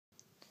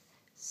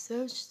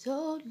Searched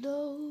all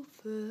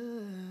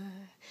over,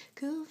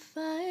 couldn't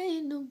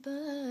find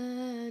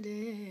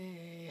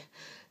nobody.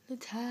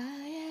 Looked high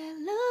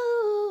and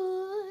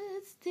low,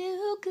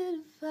 still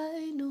couldn't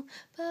find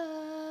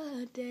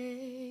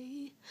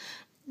nobody.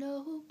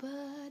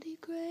 Nobody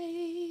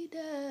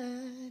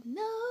greater,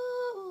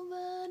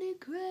 nobody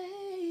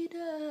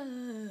greater,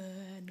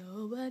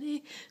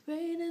 nobody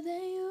greater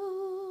than you.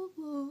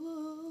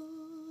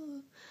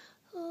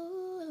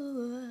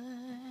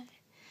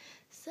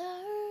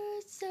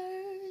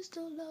 Searched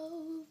all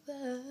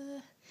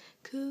over,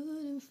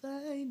 couldn't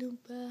find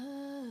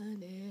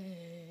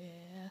nobody.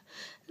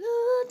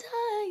 Looked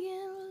high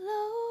and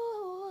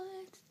low,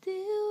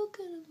 still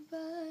couldn't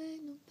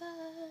find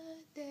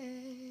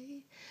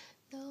nobody.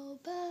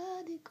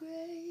 Nobody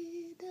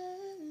greater,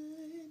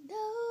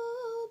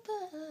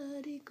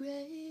 nobody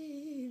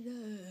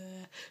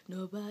greater,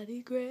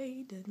 nobody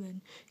greater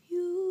than you.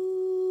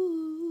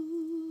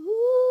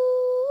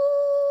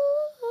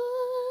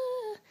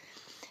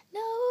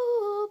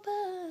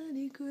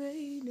 Nobody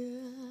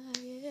greater,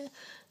 yeah.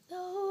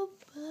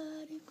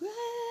 Nobody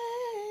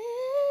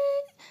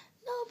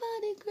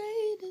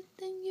greater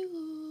than you,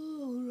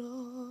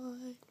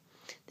 Lord.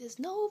 There's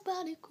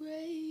nobody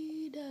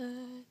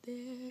greater,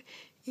 there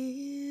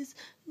is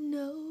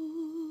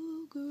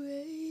no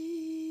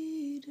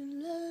greater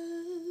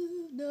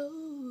love, no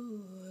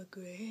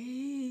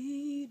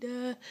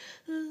greater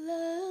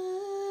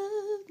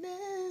love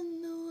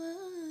than the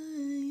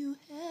one you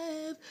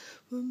have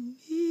for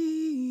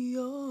me.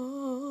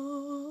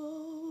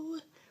 Oh,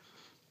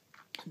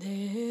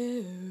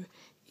 there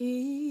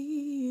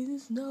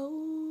is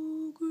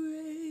no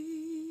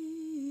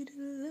greater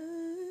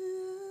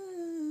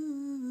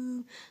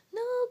love,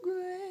 no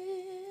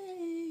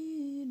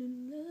greater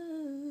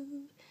love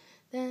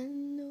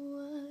than the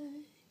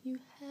one you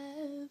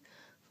have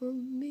for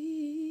me.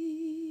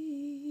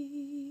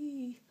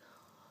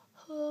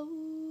 Oh,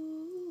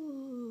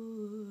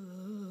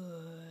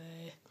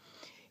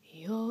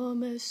 your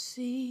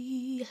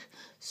mercy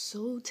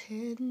so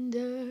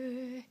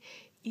tender,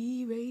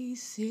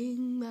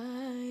 erasing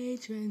my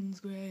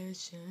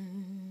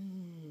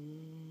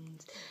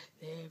transgressions.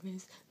 There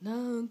is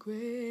none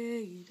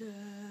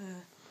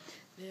greater,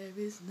 there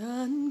is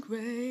none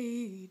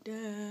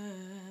greater.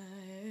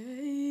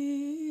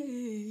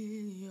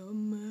 Your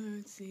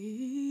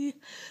mercy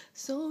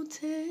so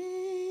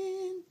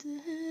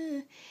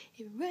tender,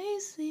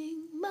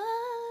 erasing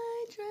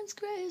my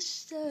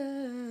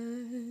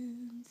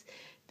transgressions.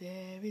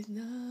 There is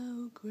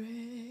no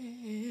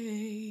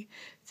greater.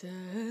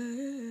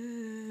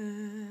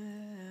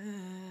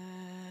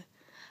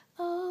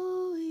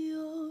 Oh,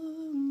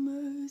 your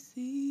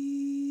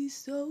mercy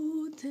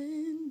so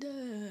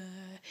tender,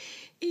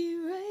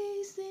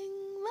 erasing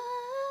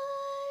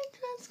my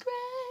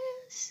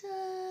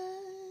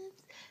transgressions.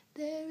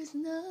 There is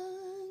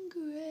none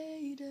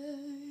greater,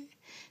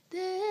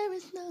 there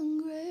is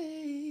none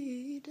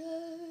greater,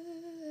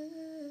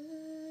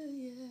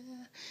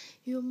 yeah.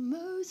 Your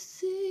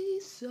mercy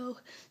so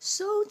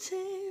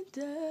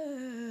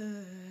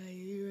tender,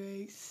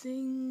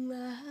 erasing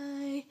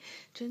my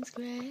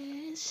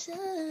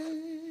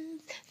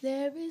transgressions.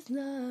 There is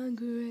none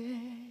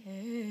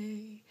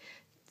greater.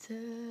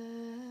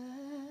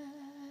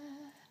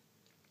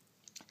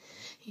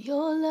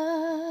 Your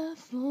love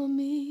for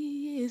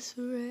me is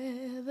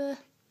forever.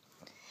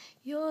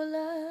 Your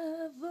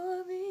love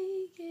for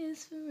me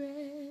is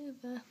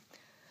forever.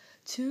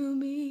 To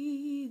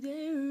me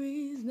there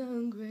is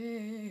none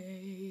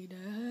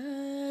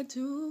greater.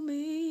 To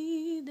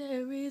me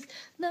there is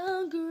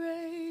none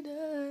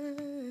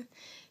greater.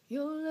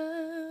 Your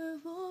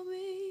love for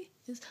me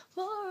is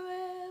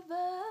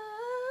forever.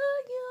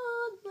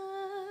 Your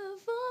love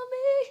for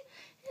me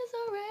is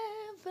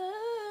forever.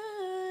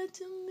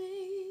 To me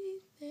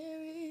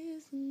there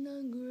is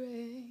none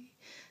greater.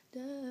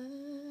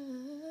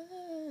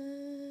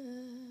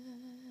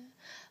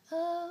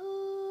 Oh,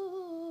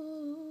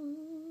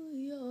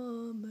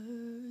 your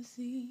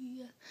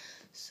mercy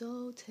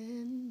so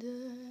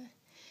tender,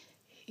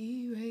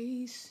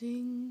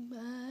 erasing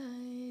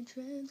my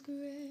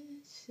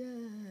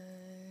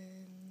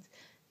transgressions.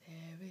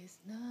 There is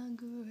none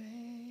greater.